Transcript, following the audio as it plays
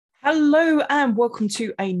Hello and welcome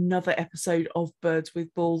to another episode of Birds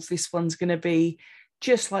with Balls. This one's going to be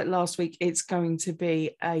just like last week. It's going to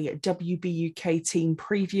be a WB UK team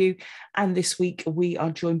preview, and this week we are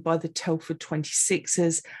joined by the Telford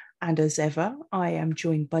 26ers, and as ever I am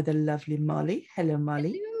joined by the lovely Marley. Hello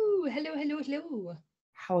Marley. Hello.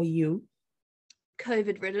 How are you?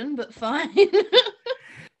 COVID ridden, but fine.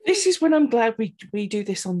 This is when I'm glad we do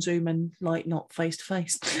this on Zoom and like not face to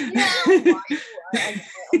face.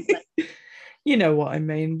 You know what I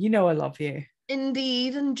mean. You know I love you.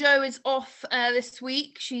 Indeed. And Jo is off this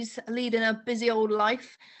week. She's leading a busy old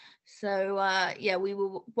life. So we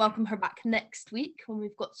will welcome her back next week when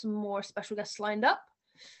we've got some more special guests lined up.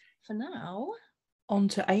 For now, on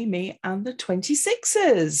to Amy and the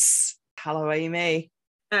 26ers. Hello, Amy.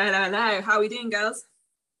 Hello. How are we doing, girls?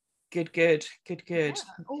 Good. Yeah,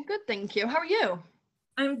 all good, thank you. How are you?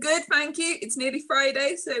 I'm good, thank you. It's nearly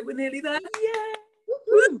Friday, so we're nearly there. Yeah.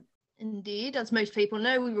 Woo-hoo. Indeed, as most people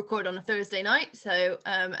know, we record on a Thursday night, so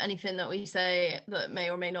anything that we say that may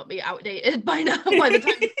or may not be outdated by now, by the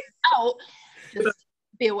time it's out, just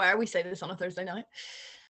be aware we say this on a Thursday night.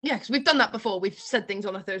 Yeah, because we've done that before. We've said things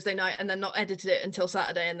on a Thursday night and then not edited it until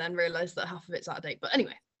Saturday and then realised that half of it's out of date. But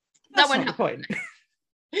anyway, that won't happen.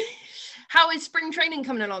 How is spring training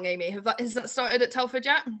coming along, Amy? Has that started at Telford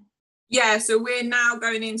yet? Yeah, so we're now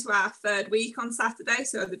going into our third week on Saturday,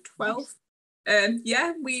 so the 12th.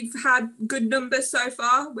 We've had good numbers so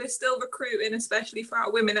far. We're still recruiting, especially for our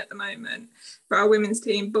women at the moment, for our women's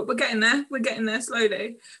team, but we're getting there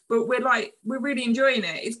slowly. But we're really enjoying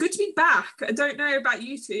it. It's good to be back. I don't know about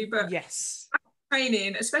you two, but yes,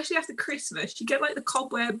 training, especially after Christmas, you get like the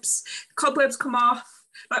cobwebs come off.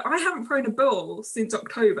 Like, I haven't thrown a ball since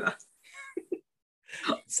October.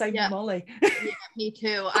 Same Molly. Yeah, me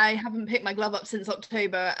too. I haven't picked my glove up since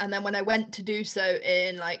October, and then when I went to do so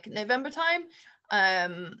in like November time,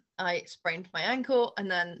 I sprained my ankle, and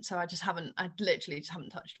then so I literally just haven't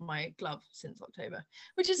touched my glove since October,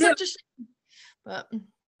 which is such a shame. But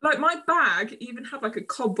like, my bag even had like a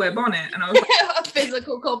cobweb on it, and I was like, a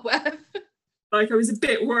physical cobweb. Like, I was a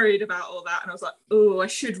bit worried about all that, and I was like, oh, I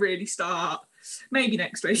should really start maybe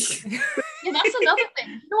next week. Yeah, that's another thing.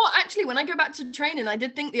 You know what, actually, when I go back to training, I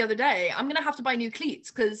did think the other day I'm gonna have to buy new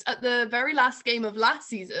cleats, because at the very last game of last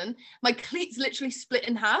season, my cleats literally split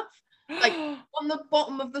in half. Like, on the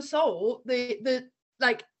bottom of the sole, the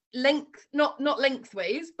like length, not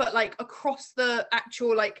lengthways, but like across the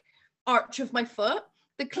actual like arch of my foot,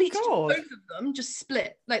 the cleats, both of them just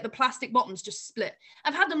split. Like, the plastic bottoms just split.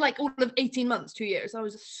 I've had them like all of 18 months, 2 years. I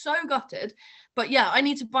was so gutted. But yeah, I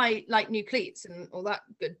need to buy like new cleats and all that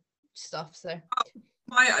good stuff. So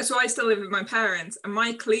I still live with my parents, and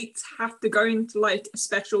my cleats have to go into like a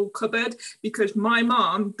special cupboard because my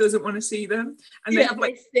mom doesn't want to see them, and they have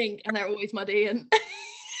like stink, and they're always muddy, and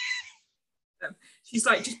she's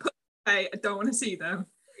like, just put them away, I don't want to see them.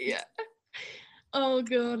 Yeah. Oh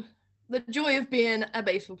god, the joy of being a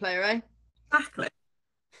baseball player, eh? Exactly.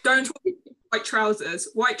 Don't talk white trousers,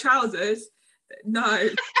 no.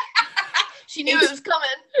 She knew it was coming.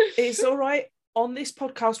 It's all right. On this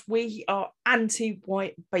podcast, we are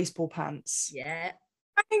anti-white baseball pants. Yeah.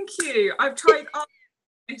 Thank you. I've tried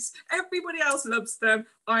this. Everybody else loves them.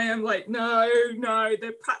 I am like, no,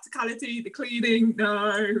 the practicality, the cleaning,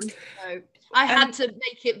 no. I had to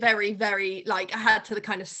make it very, very, like, I had to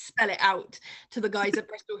kind of spell it out to the guys at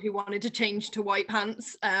Bristol who wanted to change to white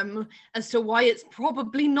pants, as to why it's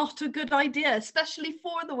probably not a good idea, especially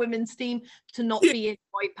for the women's team, to not be in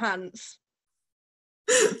white pants.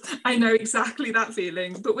 I know exactly that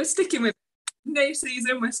feeling, but we're sticking with no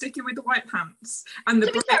season. We're sticking with the white pants, and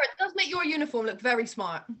to be fair, it does make your uniform look very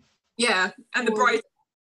smart. Yeah, and the bright,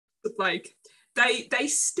 like, they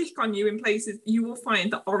stick on you in places. You will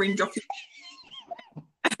find the orange off.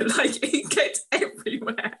 Like, it gets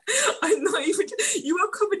everywhere. I'm not even. You are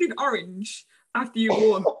covered in orange after you've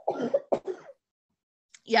worn.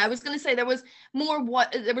 Yeah, I was going to say there was more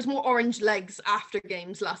orange legs after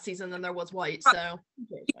games last season than there was white. So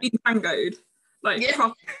been tangoed, like,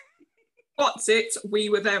 what's it? We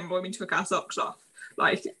were them when we took our socks off.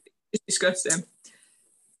 Like, it's disgusting.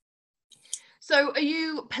 So, are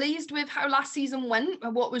you pleased with how last season went?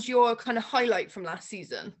 What was your kind of highlight from last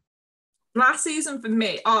season? Last season for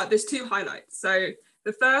me, there's two highlights. So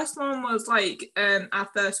the first one was like our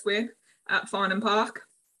first win at Farnham Park.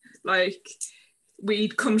 Like,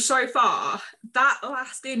 we'd come so far. That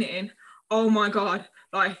last inning, oh my god,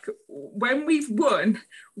 like, when we've won,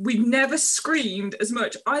 we've never screamed as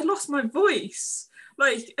much. I lost my voice.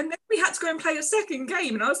 Like, and then we had to go and play a second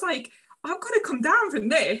game, and I was like, I've got to come down from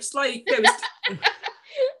this. Like, there was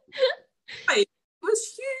like, it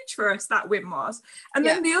was huge for us, that win was. And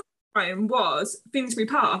then the other time was Finsbury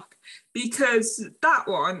Park, because that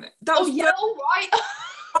was yeah, all right.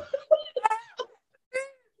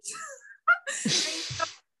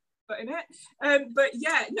 in it. But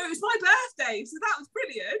yeah, no, it was my birthday, so that was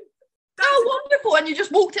brilliant. Wonderful. And you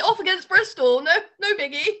just walked it off against Bristol. No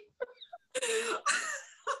biggie.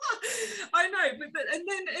 I know, but and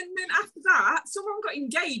then after that, someone got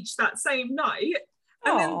engaged that same night,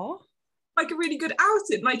 and then like a really good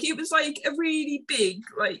outing. Like it was like a really big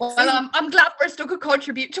like. Well, I'm glad Bristol could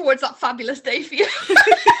contribute towards that fabulous day for you.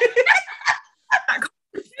 That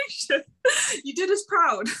contribution, you did us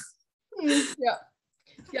proud.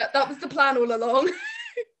 Yeah, that was the plan all along.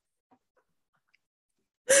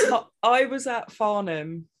 I was at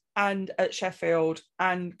Farnham and at Sheffield,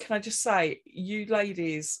 and can I just say, you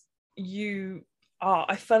ladies,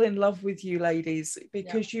 I fell in love with you ladies,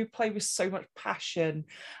 because you play with so much passion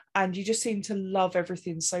and you just seem to love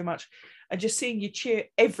everything so much, and just seeing you cheer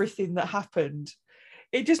everything that happened,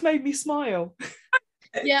 it just made me smile.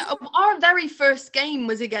 Yeah, our very first game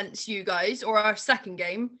was against you guys, or our second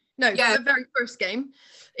game. No, the very first game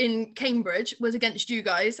in Cambridge was against you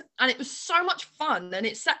guys, and it was so much fun, and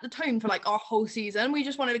it set the tone for like our whole season. We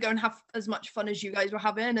just wanted to go and have as much fun as you guys were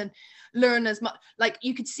having and learn as much. Like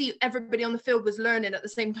you could see everybody on the field was learning at the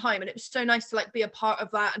same time, and it was so nice to like be a part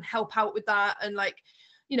of that and help out with that. And like,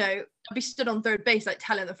 you know, I'd be stood on third base like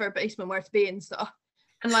telling the third baseman where to be and stuff,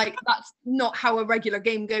 and like that's not how a regular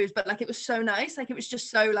game goes, but like it was so nice. Like it was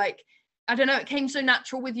just so like, I don't know, it came so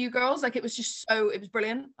natural with you girls. Like it was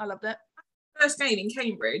brilliant. I loved it. First game in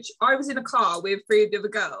Cambridge, I was in a car with 3 of the other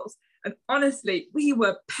girls, and honestly, we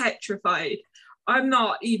were petrified. I'm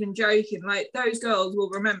not even joking. Like those girls will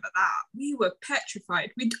remember that. We were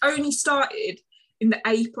petrified. We'd only started in the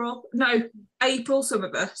April, some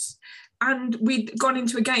of us, and we'd gone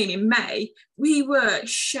into a game in May. We were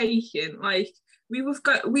shaking. Like we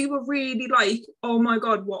were really like, oh my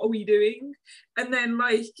God, what are we doing? And then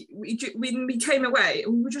like we came away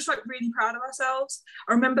and we were just like really proud of ourselves.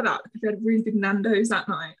 I remember that because we had really good Nando's that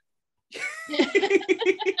night.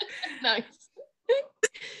 Nice.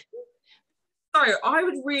 So I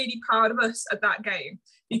was really proud of us at that game,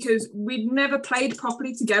 because we'd never played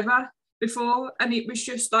properly together before, and it was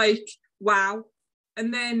just like, wow.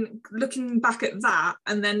 And then looking back at that,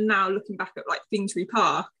 and then now looking back at like Finsbury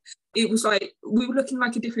Park, it was like we were looking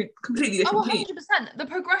like a completely different team. 100%. The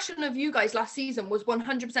progression of you guys last season was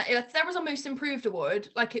 100%. If there was a most improved award,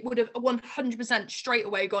 like it would have 100% straight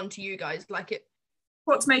away gone to you guys. Like it.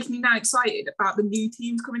 What's making me now excited about the new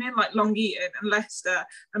teams coming in, like Long Eaton and Leicester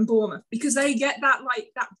and Bournemouth, because they get that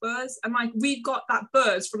buzz, and like we've got that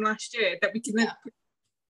buzz from last year that we can then.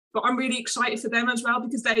 But I'm really excited for them as well,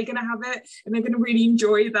 because they're going to have it and they're going to really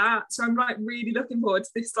enjoy that. So I'm like really looking forward to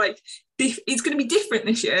this. Like it's going to be different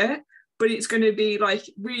this year, but it's going to be like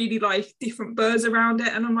really like different buzz around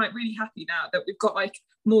it. And I'm like really happy now that we've got like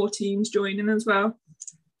more teams joining as well.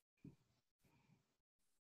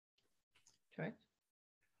 Okay.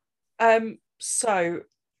 So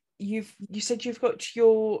you said you've got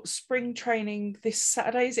your spring training this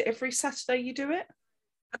Saturday. Is it every Saturday you do it?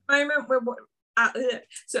 At the moment, at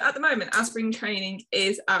the moment, our spring training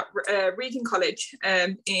is at Regent College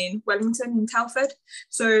in Wellington, in Telford.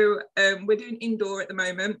 So we're doing indoor at the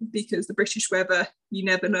moment because the British weather, you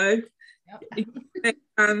never know. Yep.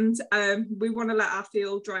 And we want to let our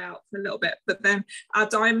field dry out for a little bit. But then our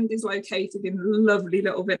diamond is located in a lovely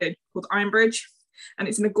little village called Ironbridge. And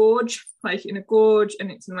it's in a gorge,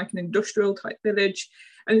 and it's in like an industrial type village.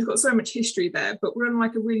 And it's got so much history there. But we're on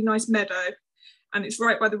like a really nice meadow, and it's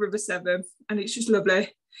right by the River Severn, and it's just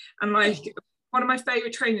lovely. And like one of my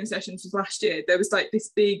favourite training sessions was last year. There was like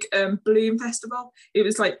this big balloon festival. It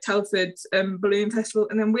was like Telford's balloon festival,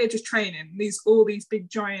 and then we're just training all these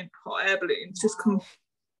big giant hot air balloons just come.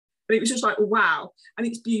 And it was just like wow, and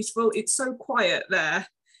it's beautiful. It's so quiet there,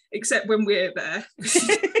 except when we're there.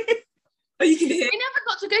 You can hear. We never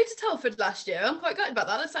got to go to Telford last year. I'm quite gutted about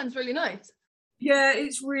that. That sounds really nice. Yeah,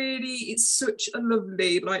 it's such a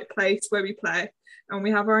lovely like place where we play, and we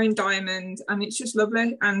have our own diamond, and it's just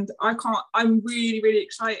lovely. And I'm really, really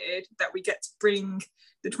excited that we get to bring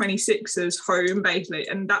the 26ers home basically,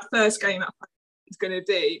 and that first game is going to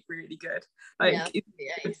be really good. Like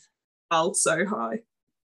it's so high.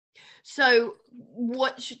 So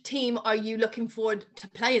what team are you looking forward to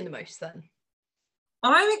playing the most then?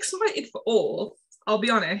 I'm excited for all, I'll be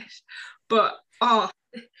honest, but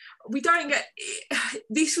we don't get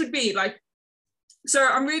this would be like, so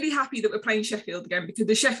I'm really happy that we're playing Sheffield again, because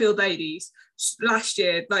the Sheffield ladies last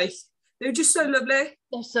year, like they're just so lovely.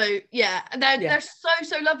 They're so they're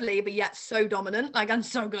so lovely, but yet so dominant, like, and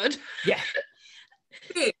so good. Yeah.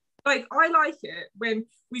 Like, I like it when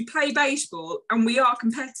we play baseball and we are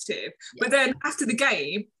competitive, but then after the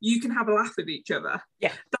game, you can have a laugh with each other.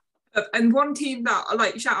 Yeah. And one team that,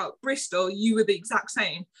 like, shout out Bristol, you were the exact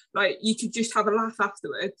same. Like, you could just have a laugh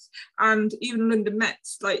afterwards. And even London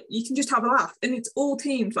Mets, like, you can just have a laugh. And it's all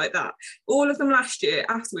teams like that. All of them last year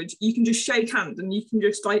afterwards, you can just shake hands and you can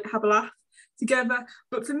just, like, have a laugh together.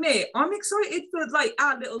 But for me, I'm excited for, like,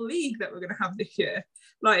 our little league that we're going to have this year.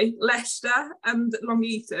 Like Leicester and Long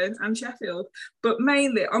Eaton and Sheffield. But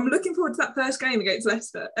mainly, I'm looking forward to that first game against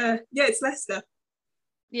Leicester. It's Leicester.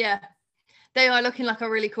 Yeah, they are looking like a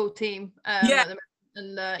really cool team. Yeah.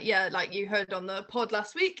 And like you heard on the pod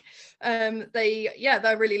last week, they're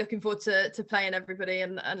really looking forward to playing everybody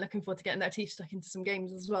and looking forward to getting their teeth stuck into some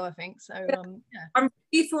games as well, I think. So, I'm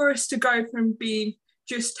ready for us to go from being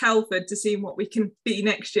just Telford to seeing what we can be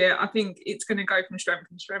next year. I think it's going to go from strength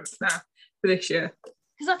to strength now for this year.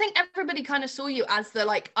 Because I think everybody kind of saw you as the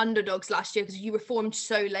like underdogs last year because you were formed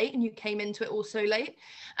so late and you came into it all so late.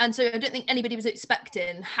 And so I don't think anybody was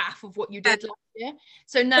expecting half of what you did last year.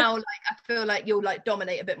 So now like I feel like you'll like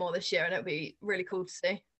dominate a bit more this year and it'll be really cool to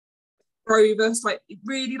see. Drove us, like it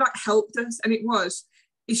really like helped us, and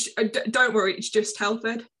don't worry, it's just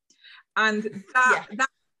Telford. And that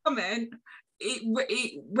comment, it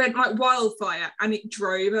went like wildfire and it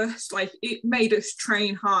drove us, like it made us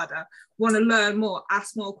train harder, want to learn more,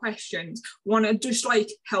 ask more questions, want to just like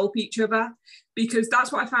help each other, because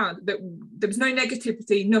that's what I found, that there was no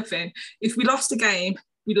negativity, nothing. If we lost a game,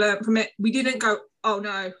 we learned from it. We didn't go, oh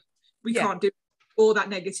no, we can't do all that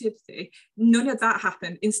negativity. None of that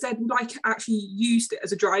happened. Instead, we like actually used it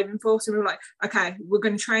as a driving force, and we were like, okay, we're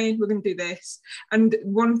going to train, we're going to do this. And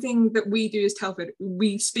one thing that we do as Telford,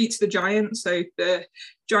 we speak to the Giants, so the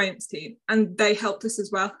Giants team, and they helped us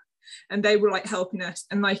as well, and they were like helping us,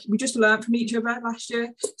 and like we just learned from each other last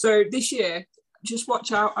year. So this year, just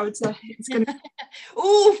watch out. I would say it's going to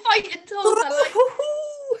fighting talk.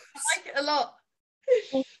 I like it a lot.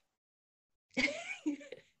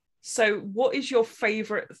 So what is your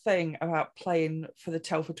favourite thing about playing for the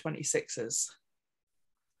Telford 26ers?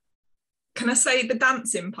 Can I say the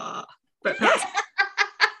dancing part? But that's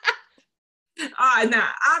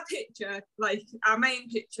our picture, like our main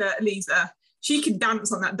picture, Elisa, she can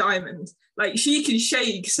dance on that diamond. Like she can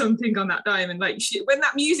shake something on that diamond. Like when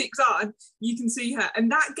that music's on, you can see her, and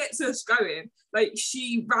that gets us going. Like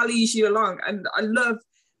she rallies you along, and I love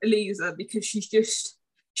Elisa because she's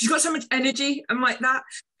got so much energy and like that.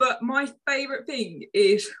 But my favourite thing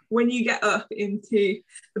is when you get up into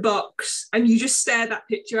the box and you just stare that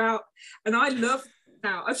picture out. And I love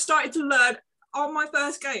now. I've started to learn on my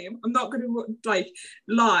first game. I'm not going to like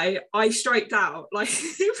lie. I striked out. Like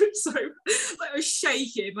it was so, like I was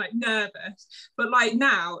shaking, like nervous. But like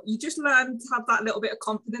now, you just learn to have that little bit of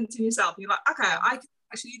confidence in yourself. You're like, okay, I can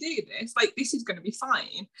actually do this. Like this is going to be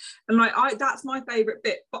fine. And like that's my favourite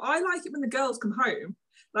bit. But I like it when the girls come home.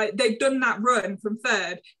 Like they've done that run from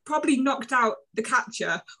third, probably knocked out the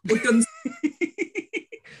catcher or done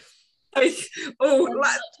like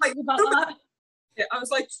about that. Yeah, I was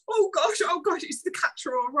like, oh gosh, is the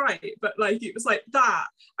catcher all right? But like it was like that.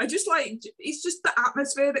 I just like, it's just the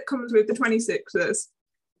atmosphere that comes with the 26ers.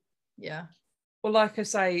 Yeah. Well, like I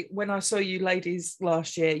say, when I saw you ladies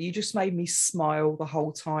last year, you just made me smile the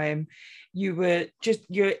whole time. You were just,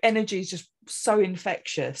 your energy is just so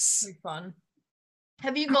infectious. Very fun.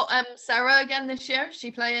 Have you got Sarah again this year? Is she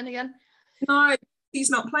playing again? No, she's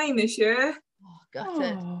not playing this year. Oh,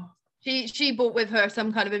 got it. She brought with her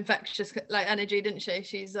some kind of infectious like energy, didn't she?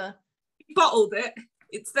 She's bottled it.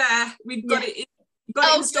 It's there. We've got it. We've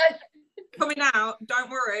got it in stock. Coming out. Don't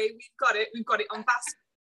worry. We've got it. We've got it on fast.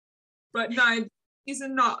 But no,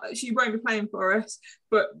 she won't be playing for us.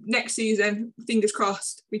 But next season, fingers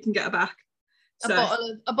crossed, we can get her back. So,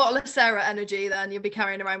 a bottle of Sarah energy, then you'll be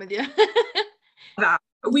carrying around with you. That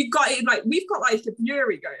we've got it, like we've got like a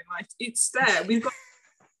fury going, like it's there. We've got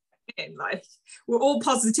in, like we're all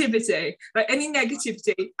positivity, like any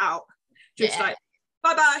negativity out, just like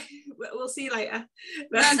bye, we'll see you later.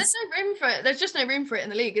 There's no room for it. There's just no room for it in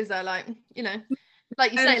the league, is there? Like, you know,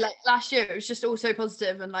 like you say, like last year it was just all so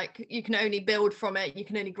positive, and like you can only build from it, you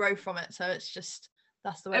can only grow from it, so it's just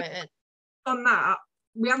that's the way it is. On that,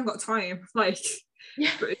 we haven't got time, like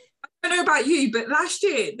I don't know about you, but last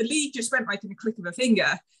year the league just went like in a click of a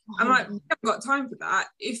finger. I'm like, we haven't got time for that.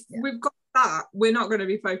 If we've got that, we're not going to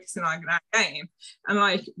be focusing on that game. And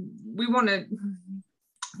like, we want to,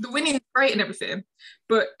 the winning is great and everything,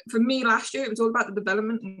 but for me last year it was all about the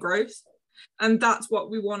development and growth, and that's what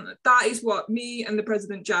we want. That is what me and the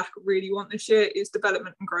President Jack really want this year, is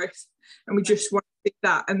development and growth, and we just want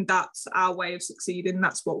that, and that's our way of succeeding.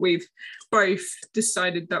 That's what we've both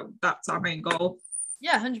decided, that's our main goal.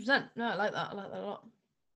 Yeah, 100%. No, I like that a lot.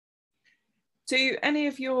 Do any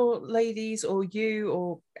of your ladies or you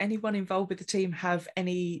or anyone involved with the team have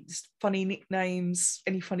any funny nicknames,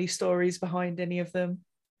 any funny stories behind any of them?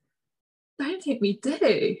 I don't think we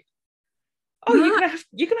do. Oh, no.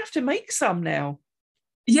 you're gonna have to make some now.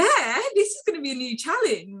 Yeah, this is gonna be a new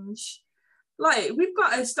challenge. Like, we've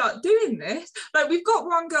got to start doing this. Like, we've got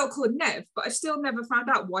one girl called Nev, but I still never found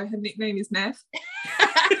out why her nickname is Nev.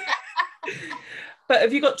 But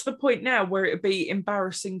have you got to the point now where it would be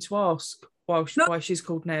embarrassing to ask why she's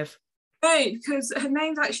called Nev? No, because her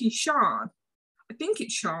name's actually Sean. I think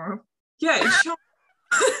it's Sean. Yeah, it's Sean.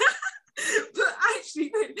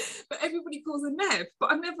 But everybody calls her Nev.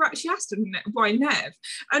 But I've never actually asked her why Nev.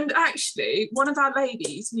 And actually, one of our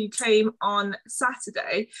ladies who came on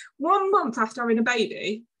Saturday, 1 month after having a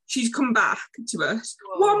baby, she's come back to us.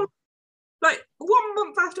 Whoa. 1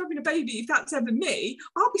 month after having a baby, if that's ever me,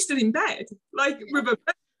 I'll be still in bed, like with a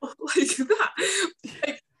like that.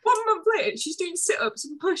 Like, 1 month later, she's doing sit-ups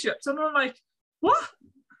and push-ups, and I'm like, what?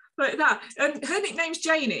 Like that. And her nickname's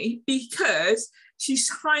Janie because she's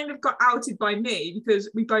kind of got outed by me because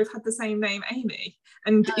we both had the same name, Amy,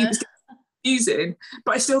 and it was confusing.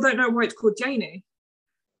 But I still don't know why it's called Janie.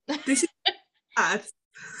 This is bad.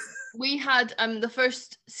 We had the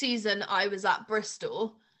first season I was at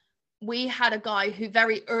Bristol. We had a guy who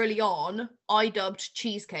very early on I dubbed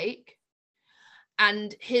Cheesecake,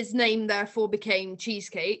 and his name therefore became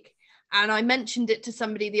Cheesecake. And I mentioned it to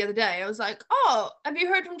somebody the other day. I was like, oh, have you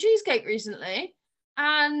heard from Cheesecake recently?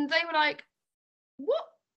 And they were like, what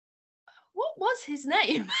was his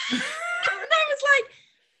name? And I was like,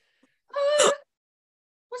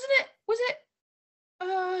 was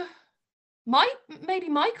it maybe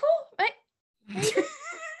Michael? Maybe?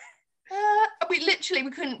 We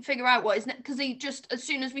couldn't figure out what his name, because he just, as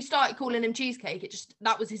soon as we started calling him Cheesecake,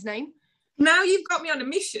 that was his name. Now you've got me on a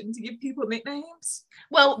mission to give people nicknames.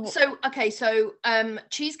 Well, so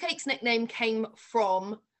Cheesecake's nickname came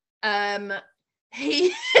from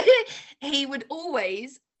he would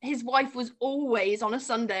always, his wife was always on a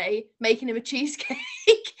Sunday making him a cheesecake.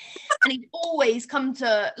 And he'd always come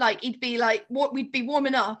to, like, he'd be like, what, we'd be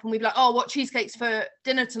warming up and we'd be like, oh, what cheesecakes for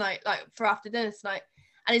dinner tonight, like for after dinner tonight.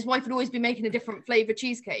 And his wife would always be making a different flavour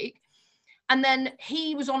cheesecake. And then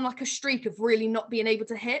he was on like a streak of really not being able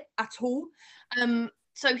to hit at all.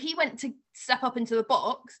 So he went to step up into the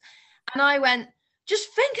box and I went, just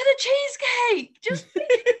think of the cheesecake. Just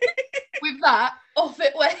with that, off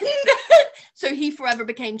it went. So he forever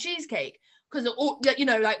became Cheesecake. Because, you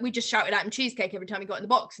know, like we just shouted at him Cheesecake every time he got in the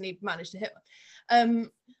box and he managed to hit one.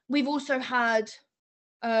 We've also had,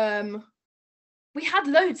 we had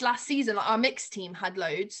loads last season. Like our mixed team had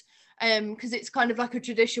loads. Because it's kind of like a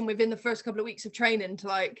tradition within the first couple of weeks of training to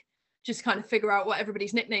like just kind of figure out what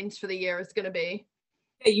everybody's nicknames for the year is going to be.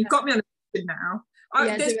 Yeah, you've got me on the now.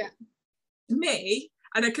 Yeah, do it. Me,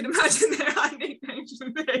 and I can imagine there are nicknames for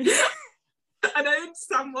me. And I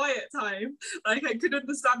understand why at times. Like I could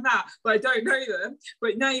understand that, but I don't know them.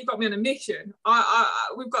 But now you've got me on a mission.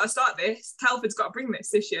 We've got to start this. Telford's got to bring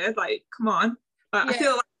this year. Like, come on. I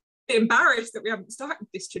feel like embarrassed that we haven't started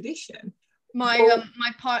this tradition. My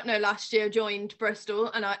partner last year joined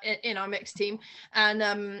Bristol and in our mixed team,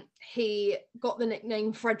 and he got the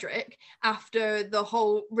nickname Frederick after the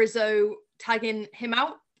whole Rizzo tagging him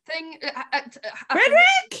out thing.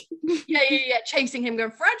 Frederick! Yeah, chasing him,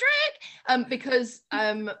 going Frederick, because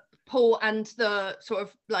Paul and the sort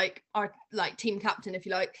of like our like team captain, if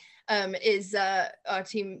you like, is our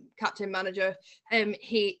team captain manager.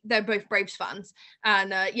 They're both Braves fans,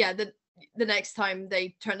 and the next time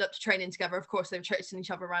they turned up to training together, of course, they were chasing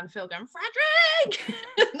each other around the field going, Frederick!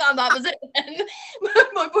 And that was it. And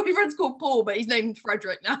my boyfriend's called Paul, but he's named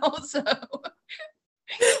Frederick now, so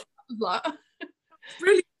that.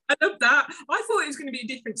 Really, I love that. I thought it was going to be a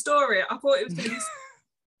different story. I thought it was going to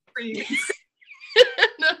be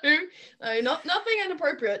No, nothing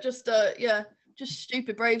inappropriate, just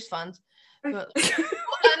stupid Braves fans. But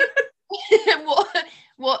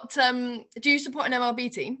what do you support an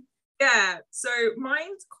MLB team? Yeah, so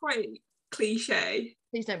mine's quite cliche.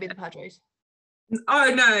 Please don't be the Padres.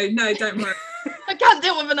 Oh, no, don't worry. I can't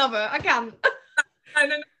deal with another. I can't.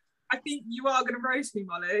 No. I think you are going to roast me,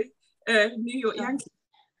 Molly. New York Yankees.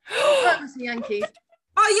 That was the Yankees.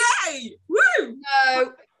 Oh, yay! Woo!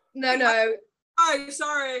 No. Oh,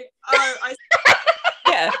 sorry. Oh,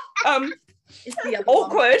 yeah. It's the other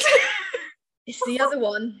awkward. One. It's the other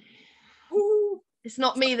one. Ooh. It's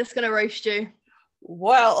not me that's going to roast you.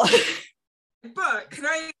 Well, but can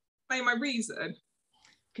I explain my reason?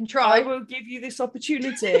 Can try. I will give you this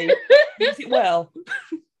opportunity. Use it well.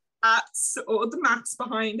 That's all the maths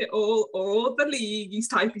behind it all the leagues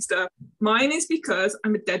typey stuff. Mine is because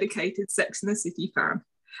I'm a dedicated Sex and the City fan.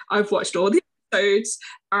 I've watched all the episodes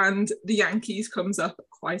and the Yankees comes up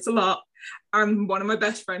quite a lot. And one of my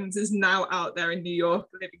best friends is now out there in New York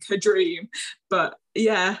living her dream. But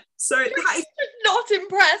yeah, so You're not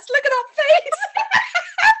impressed. Look at that face.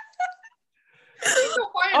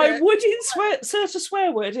 I wouldn't insert a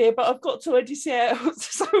swear word here, but I've got to edit it out.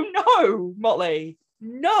 So no, Molly.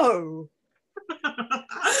 No.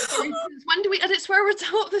 When do we edit swear words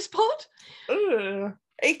out of this pod?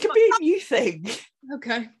 It could be a new thing.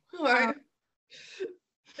 Okay. All right.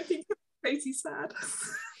 I think Tracy's sad.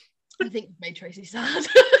 I think you've made Tracy sad.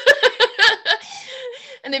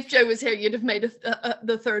 And if Joe was here, you'd have made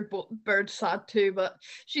the third bird sad too, but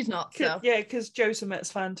she's not. So. Yeah, because Joe's a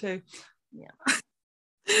Mets fan too. Yeah.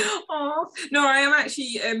 Oh no, I am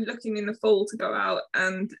actually looking in the fall to go out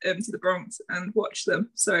and to the Bronx and watch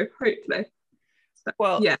them. So hopefully.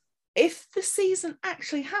 Well, yeah. If the season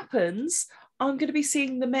actually happens, I'm going to be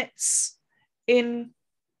seeing the Mets in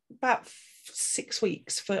about 6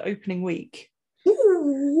 weeks for opening week.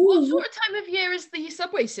 What sort of time of year is the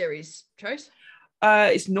Subway series, Trace?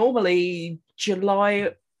 It's normally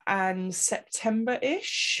July and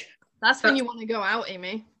September-ish. That's when you want to go out,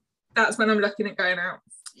 Amy. That's when I'm looking at going out.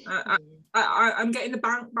 I'm getting the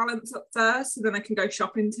bank balance up first, so then I can go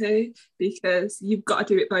shopping too, because you've got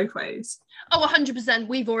to do it both ways. Oh, 100%.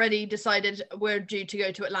 We've already decided we're due to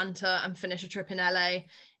go to Atlanta and finish a trip in LA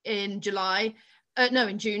in July. No,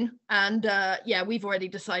 in June. And yeah, we've already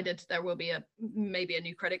decided there will be maybe a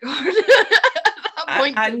new credit card at that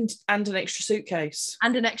point. And an extra suitcase.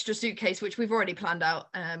 And an extra suitcase, which we've already planned out.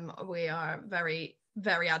 We are very,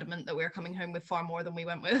 very adamant that we're coming home with far more than we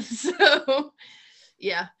went with. So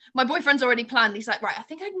yeah, my boyfriend's already planned. He's like, right, I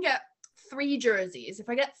think I can get 3 jerseys. If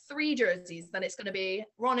I get 3 jerseys, then it's going to be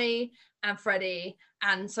Ronnie and Freddie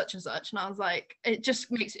and such. And I was like, it just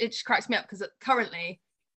cracks me up because currently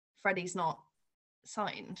Freddie's not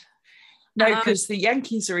signed. No, because the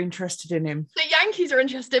Yankees are interested in him. The Yankees are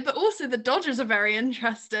interested, but also the Dodgers are very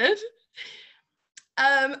interested.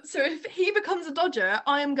 So if he becomes a Dodger,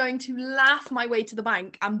 I am going to laugh my way to the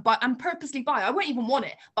bank and purposely buy. I won't even want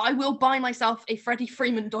it, but I will buy myself a Freddie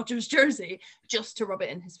Freeman Dodgers jersey just to rub it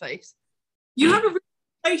in his face. You have a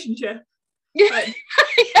relationship. Yeah,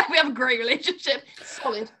 yeah, we have a great relationship.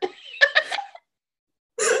 Solid.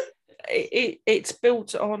 It's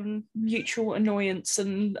built on mutual annoyance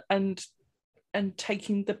and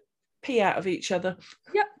taking the pee out of each other.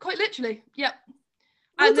 Yep, quite literally. Yep.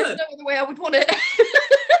 And there's no other way I would want it.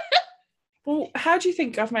 Well, how do you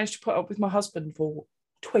think I've managed to put up with my husband for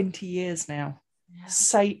 20 years now? Yeah.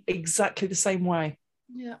 Say exactly the same way.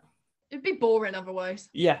 Yeah. It'd be boring otherwise.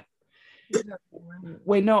 Yeah.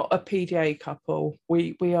 We're not a PDA couple.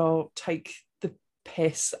 We are take the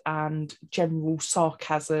piss and general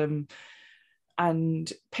sarcasm.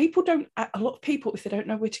 And a lot of people, if they don't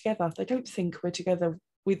know we're together, they don't think we're together.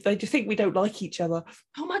 They just think we don't like each other.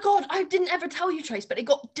 Oh my God, I didn't ever tell you, Trace, but it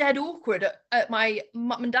got dead awkward at my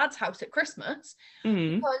mum and dad's house at Christmas.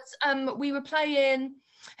 Because we were playing,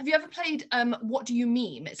 have you ever played What Do You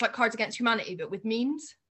Meme? It's like Cards Against Humanity, but with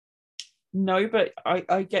memes. No, but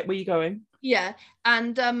I get where you're going. Yeah,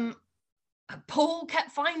 and Paul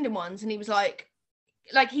kept finding ones and he was like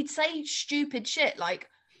he'd say stupid shit, like...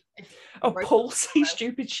 Paul say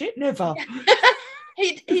stupid shit? Never.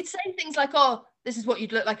 He'd say things like, oh, this is what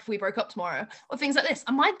you'd look like if we broke up tomorrow, or things like this.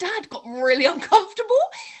 And my dad got really uncomfortable.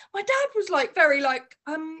 My dad was like, very like,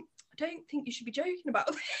 I don't think you should be joking about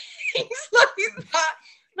things like that.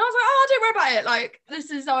 And I was like, oh, don't worry about it. Like, this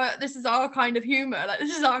is our kind of humor. Like,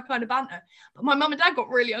 this is our kind of banter. But my mum and dad got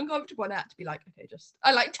really uncomfortable, and I had to be like, okay,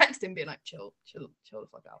 I like text him being like, chill the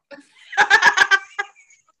fuck out.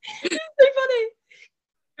 It's so funny.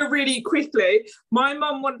 Really quickly, my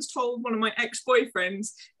mum once told one of my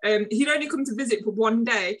ex-boyfriends he'd only come to visit for one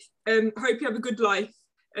day, hope you have a good life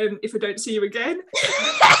if I don't see you again.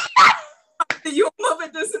 Your mother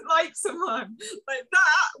doesn't like someone like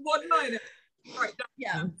that one liner. Right,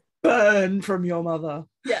 yeah, burn from your mother.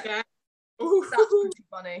 Yeah. That's pretty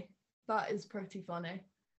funny. That is pretty funny.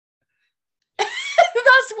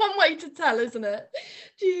 That's one way to tell, isn't it?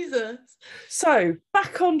 Jesus. So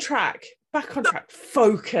back on track.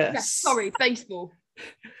 Focus. Yeah, sorry, baseball.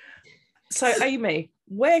 So, Amy,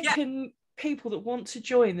 where can people that want to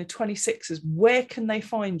join the 26ers, where can they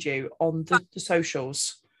find you on the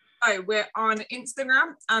socials? So we're on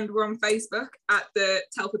Instagram and we're on Facebook at the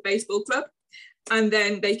Telford Baseball Club. And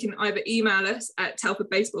then they can either email us at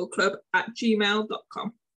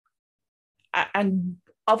telfordbaseballclub@gmail.com. And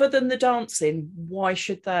other than the dancing, why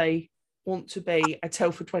should they want to be a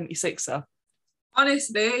Telford 26er?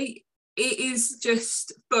 Honestly, it is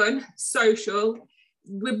just fun, social.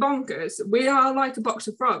 We're bonkers. We are like a box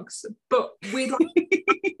of frogs, but we're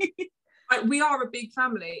like we are a big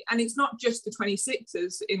family, and it's not just the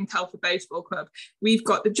 26ers in Telford Baseball Club. We've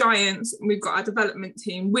got the Giants, and we've got our development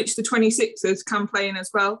team, which the 26ers can play in as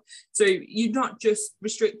well. So you're not just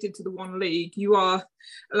restricted to the one league. You are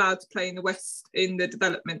allowed to play in the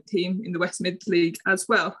development team in the West Mids League as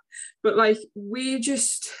well. But like, we're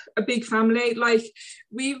just a big family. Like,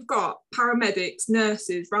 we've got paramedics,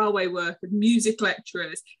 nurses, railway workers, music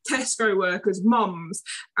lecturers, Tesco workers, moms,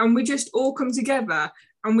 and we just all come together.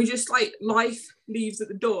 And we just like, life leaves at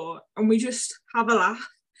the door, and we just have a laugh,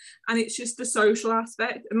 and it's just the social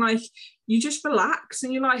aspect, and like, you just relax,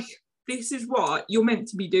 and you're like, this is what you're meant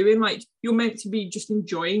to be doing. Like, you're meant to be just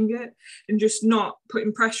enjoying it and just not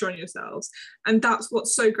putting pressure on yourselves. And that's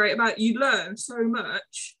what's so great about it. You learn so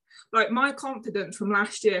much. Like, my confidence from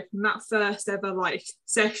last year, from that first ever like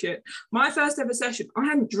session, my first ever session, I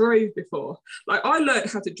hadn't drove before. Like, I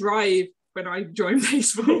learned how to drive when I joined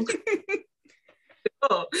baseball.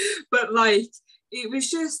 But like, it was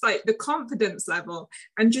just like the confidence level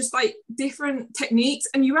and just like different techniques,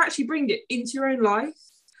 and you actually bring it into your own life.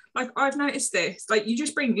 Like, I've noticed this, like, you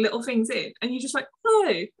just bring little things in and you're just like,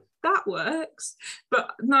 oh, that works.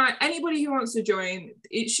 But no, anybody who wants to join,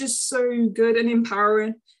 it's just so good and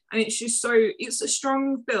empowering, and it's just so, it's a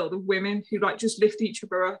strong build of women who like just lift each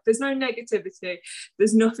other up. There's no negativity,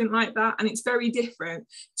 there's nothing like that, and it's very different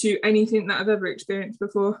to anything that I've ever experienced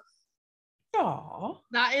before. Aww.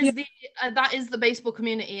 That is the baseball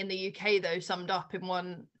community in the UK, though, summed up in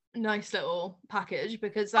one nice little package,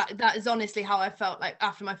 because that is honestly how I felt like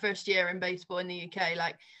after my first year in baseball in the UK.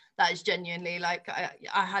 Like, that is genuinely like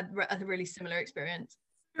I had a really similar experience.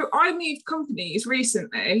 I moved companies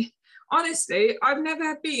recently. Honestly, I've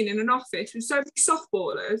never been in an office with so many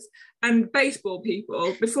softballers and baseball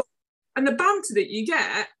people before, and the banter that you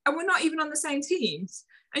get, and we're not even on the same teams,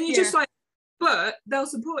 and you're just like, but they'll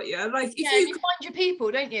support you. Like, if you find your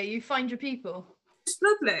people, don't you? You find your people. It's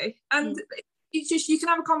lovely. And it's just, you can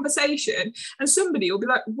have a conversation and somebody will be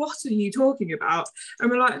like, what are you talking about?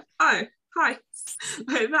 And we're like, oh, hi,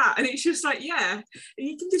 like that. And it's just like, yeah, and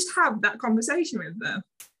you can just have that conversation with them.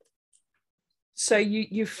 So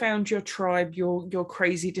you found your tribe, your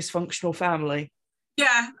crazy dysfunctional family.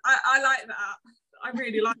 Yeah, I like that. I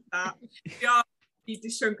really like that. We are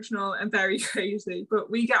dysfunctional and very crazy, but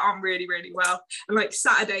we get on really, really well. And like,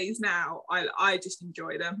 Saturdays now, I just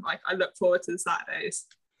enjoy them. Like, I look forward to the Saturdays.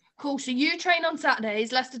 Cool. So you train on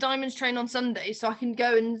Saturdays, Leicester Diamonds train on Sundays, so I can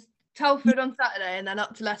go and Telford on Saturday and then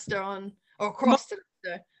up to Leicester or across to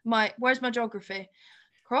Leicester. Where's my geography?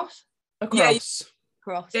 Across? Across. Yeah.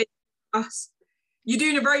 Across. Yeah, us. You're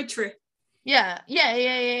doing a road trip. Yeah.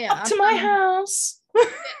 Up to my house.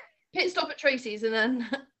 Pit stop at Tracy's and then,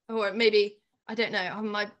 or maybe, I don't know.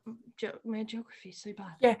 My geography is so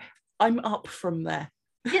bad. Yeah, I'm up from there.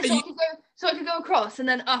 Yeah, so I could go across and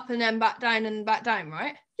then up and then back down,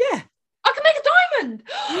 right? Yeah. I can make a diamond.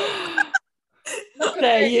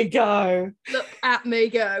 There you go. Look at me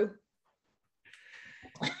go.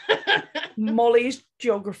 Molly's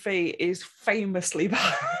geography is famously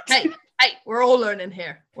bad. Hey, we're all learning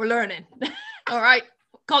here. We're learning. All right.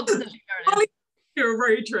 Constantly learning. A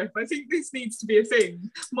road trip. I think this needs to be a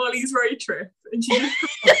thing. Molly's road trip, and she just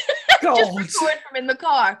God. Just record from in the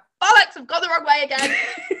car. Bollocks, I've gone the wrong way again.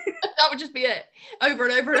 That would just be it, over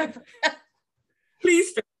and over and over.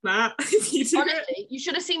 Please fix that. If you do honestly, you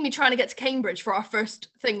should have seen me trying to get to Cambridge for our first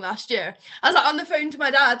thing last year. I was like on the phone to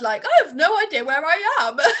my dad, like, I have no idea where I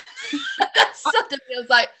am. Suddenly I was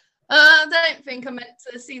like, I don't think I'm meant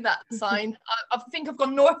to see that sign. I think I've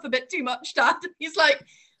gone north a bit too much, Dad. He's like,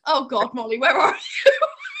 oh God, Molly, where are you?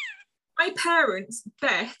 My parents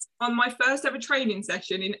bet on my first ever training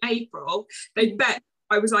session in April. They bet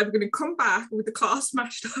I was either going to come back with the car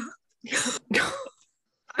smashed up.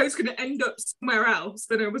 I was going to end up somewhere else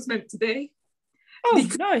than I was meant to be. Oh,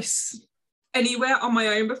 nice. Anywhere on my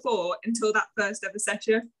own before until that first ever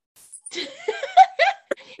session.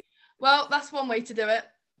 Well, that's one way to do it.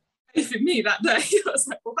 For me that day, I was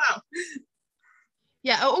like, well, wow.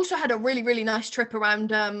 Yeah, I also had a really, really nice trip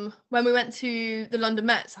around when we went to the London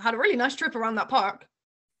Mets. I had a really nice trip around that park.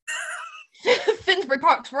 Finsbury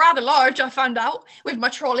Park's rather large, I found out, with my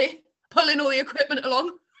trolley, pulling all the equipment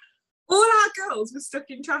along. All our girls were stuck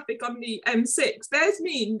in traffic on the M6. There's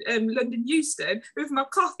me in London Euston with my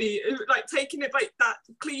coffee, like taking it like that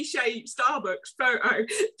cliche Starbucks photo.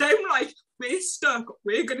 Them like, we're stuck,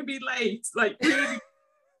 we're going to be late. Like, really.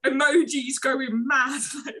 emojis going mad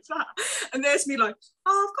like that. And there's me like,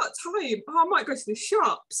 oh, I've got time. Oh, I might go to the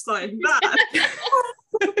shops like that.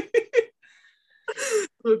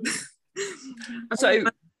 So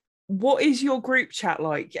what is your group chat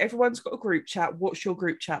like? Everyone's got a group chat. What's your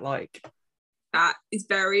group chat like? That is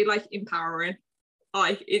very like empowering.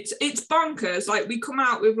 Like it's bonkers. Like we come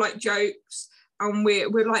out with like jokes and we're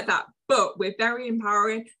like that, but we're very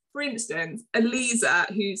empowering. For instance, Eliza,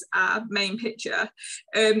 who's our main picture,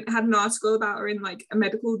 had an article about her in like a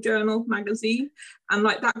medical journal magazine, and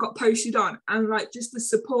like that got posted on, and like just the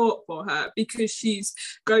support for her because she's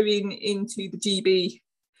going into the GB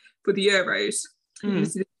for the Euros.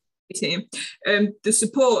 Team, the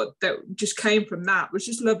support that just came from that was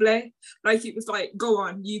just lovely. Like it was like, go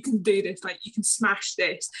on, you can do this, like you can smash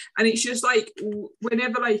this. And it's just like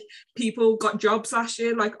whenever like people got jobs last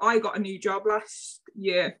year, like I got a new job last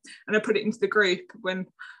year and I put it into the group when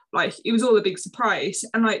like it was all a big surprise,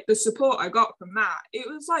 and like the support I got from that, it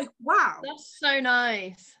was like, wow, that's so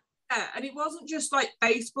nice. Yeah, and it wasn't just like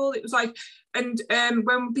baseball, it was like, and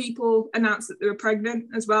when people announced that they were pregnant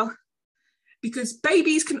as well, because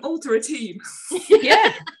babies can alter a team.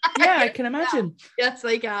 yeah, I can imagine. Yes,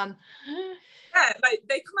 they can. Yeah, like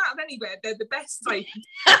they come out of anywhere. They're the best. Like,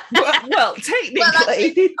 well,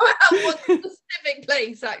 technically, one specific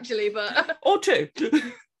place actually, but or two.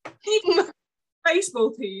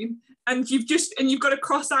 Baseball team, and you've got to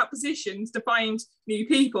cross out positions to find new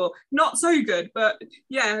people. Not so good, but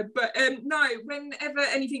yeah. But no, whenever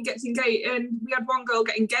anything gets engaged, and we had one girl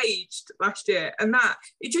get engaged last year, and that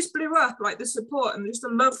it just blew up. Like the support and just the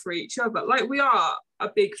love for each other. Like we are a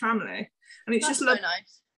big family, and it's that's just so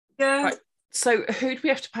nice. Yeah. Right. So who do we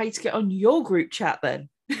have to pay to get on your group chat then?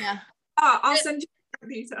 Yeah. I'll send you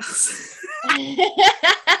details.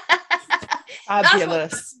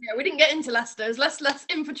 Fabulous. Yeah, we didn't get into Leicester's. Let's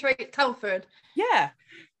infiltrate Telford. Yeah.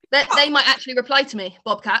 They might actually reply to me,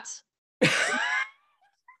 Bobcats.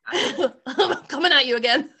 I'm coming at you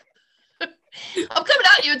again. I'm coming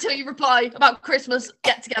at you until you reply about Christmas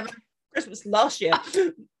get together. Christmas last year.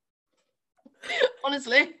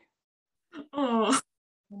 Honestly. Oh.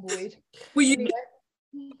 Annoyed. Were you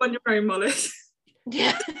on your own, Molly?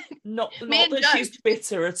 Yeah. Not that she's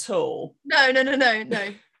bitter at all. No.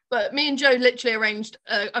 But me and Joe literally arranged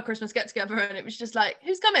a Christmas get together, and it was just like,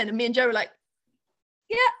 who's coming? And me and Joe were like,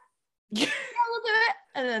 yeah, we'll do it.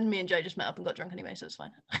 And then me and Joe just met up and got drunk anyway, so it's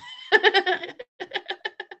fine.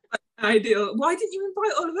 Ideal. Why didn't you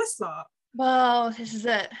invite all of us, lot? Well, this is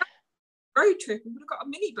it. Road trip. We would have got a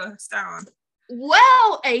mini bus down.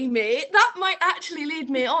 Well, Amy, that might actually lead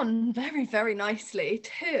me on very, very nicely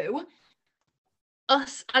to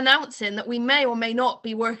us announcing that we may or may not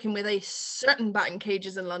be working with a certain batting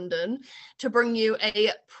cages in London to bring you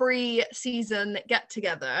a pre-season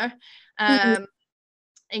get-together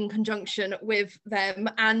in conjunction with them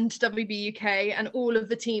and WB UK and all of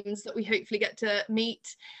the teams that we hopefully get to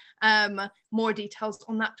meet. More details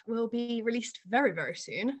on that will be released very, very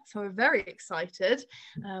soon. So we're very excited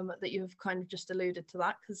that you've kind of just alluded to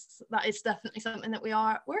that, because that is definitely something that we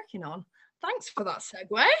are working on. Thanks for that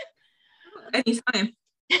segue. Anytime.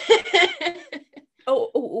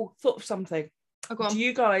 Oh, thought of something. Oh, go on. Do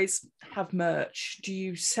you guys have merch? Do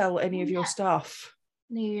you sell any of your stuff?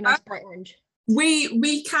 New nice bright orange.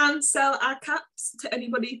 We can sell our caps to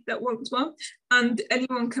anybody that wants one, and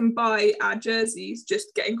anyone can buy our jerseys.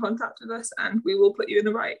 Just get in contact with us and we will put you in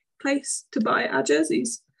the right place to buy our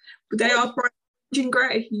jerseys. They are bright orange and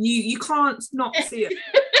grey. You can't not see it.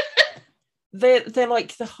 They're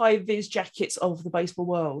like the high vis jackets of the baseball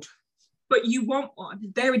world. But you want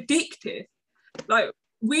one. They're addictive. Like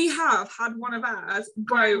we have had one of ours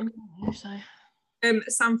go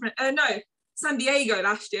San Diego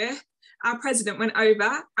last year. Our president went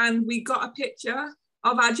over and we got a picture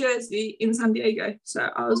of our jersey in San Diego. So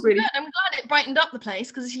I was really... I'm glad it brightened up the place,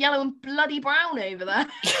 because it's yellow and bloody brown over there.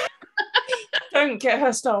 Don't get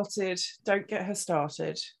her started.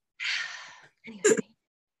 Anyway.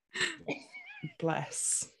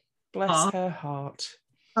 Bless her heart.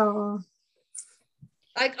 Oh.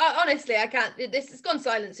 I honestly, I can't. This has gone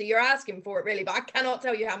silent, so you're asking for it, really, but I cannot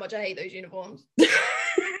tell you how much I hate those uniforms.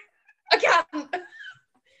 I can't.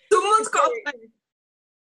 Someone's got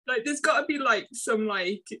like, there's got to be like some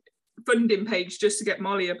like funding page just to get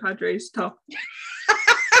Molly a Padres top.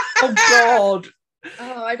 Oh God.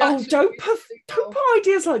 Don't put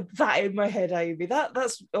ideas like that in my head, Amy.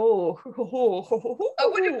 That's I wouldn't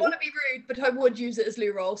want to be rude, but I would use it as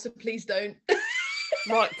loo roll, so please don't.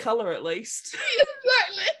 Right colour at least.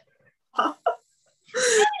 Exactly.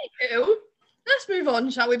 Ew. Let's move on,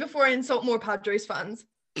 shall we, before I insult more Padres fans?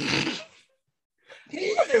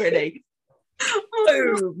 Really?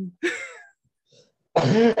 Boom.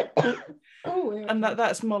 Oh, And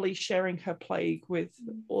that's Molly sharing her plague with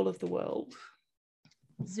all of the world.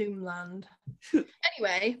 Zoomland.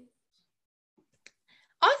 Anyway,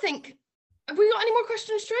 I think, have we got any more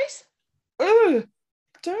questions, Trace?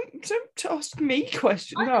 Don't ask me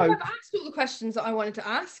questions. I No. think I've asked all the questions that I wanted to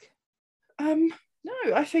ask.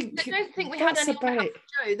 No, I think I don't think we had that's any about on it.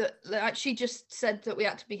 Joe that like, she just said that we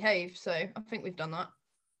had to behave, so I think we've done that.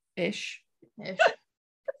 Ish. Ish.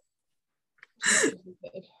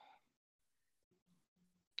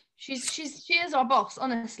 She is our boss,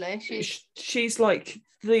 honestly. She's like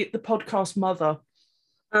the podcast mother.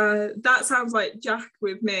 That sounds like Jack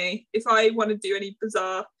with me. If I want to do any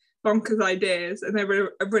bizarre, bonkers ideas and then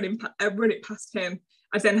run it past him,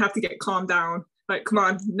 I then have to get calmed down. Like, come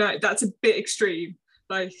on, no, that's a bit extreme.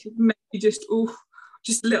 Like, maybe just a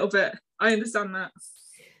little bit. I understand that.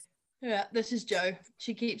 Yeah, this is Jo.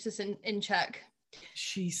 She keeps us in check.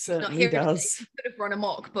 She certainly does. She could have run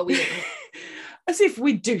amok, but we didn't. As if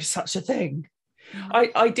we'd do such a thing.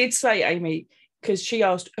 I did say, Amy, because she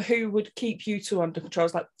asked who would keep you two under control. I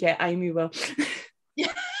was like, yeah, Amy will.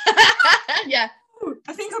 Yeah. Yeah.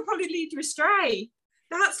 I think I'll probably lead you astray.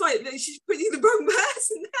 That's like, she's putting the wrong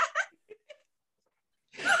person there.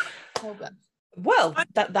 Oh, bless. Well,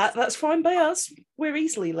 that's fine by us. We're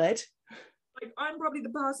easily led. Like, I'm probably the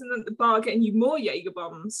person at the bar getting you more Jaeger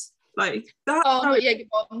bombs. Like that. Oh, not Jaeger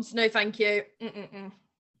bombs. No, thank you.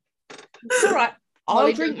 It's all right. I'll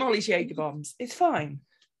Molly drink does. Molly's Jaeger bombs. It's fine.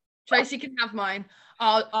 Tracy can have mine.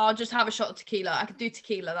 I'll just have a shot of tequila. I could do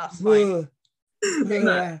tequila. That's fine.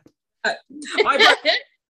 No. I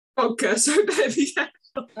vodka, so baby.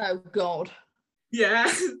 Oh God. Yeah,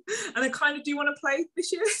 and I kind of do want to play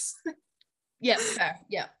vicious. Yeah, fair.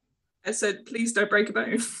 Yeah. I said, please don't break a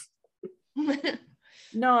bone.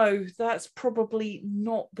 No, that's probably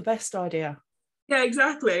not the best idea. Yeah,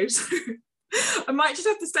 exactly. So, I might just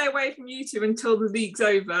have to stay away from you two until the league's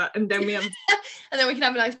over, and then we have And then we can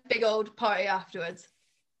have a nice big old party afterwards.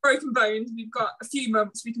 broken bones. We've got a few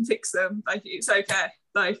months, we can fix them. Like, it's okay.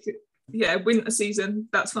 Like, yeah, winter season,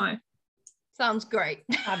 that's fine. Sounds great.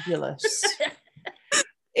 Fabulous.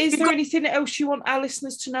 Is there anything else you want our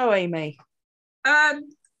listeners to know, Amy?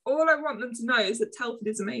 All I want them to know is that Telford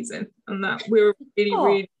is amazing and that we're a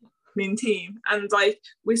really mean team, and like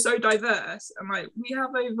we're so diverse, and like we have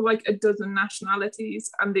over like a dozen nationalities,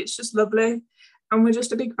 and it's just lovely, and we're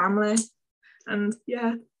just a big family, and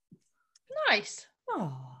yeah. Nice.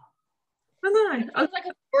 Oh. I know. Sounds like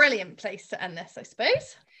a brilliant place to end this, I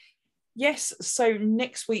suppose. Yes, so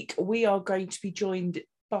next week we are going to be joined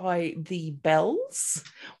by the Bells,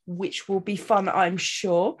 which will be fun, I'm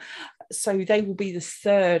sure. So they will be the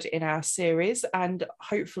third in our series, and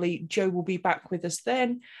hopefully Jo will be back with us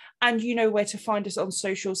then. And you know where to find us on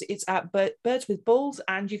socials. It's at Birds with Balls,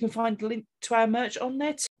 and you can find the link to our merch on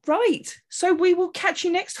there too. Right, so we will catch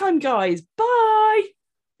you next time, guys. Bye.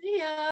 See ya.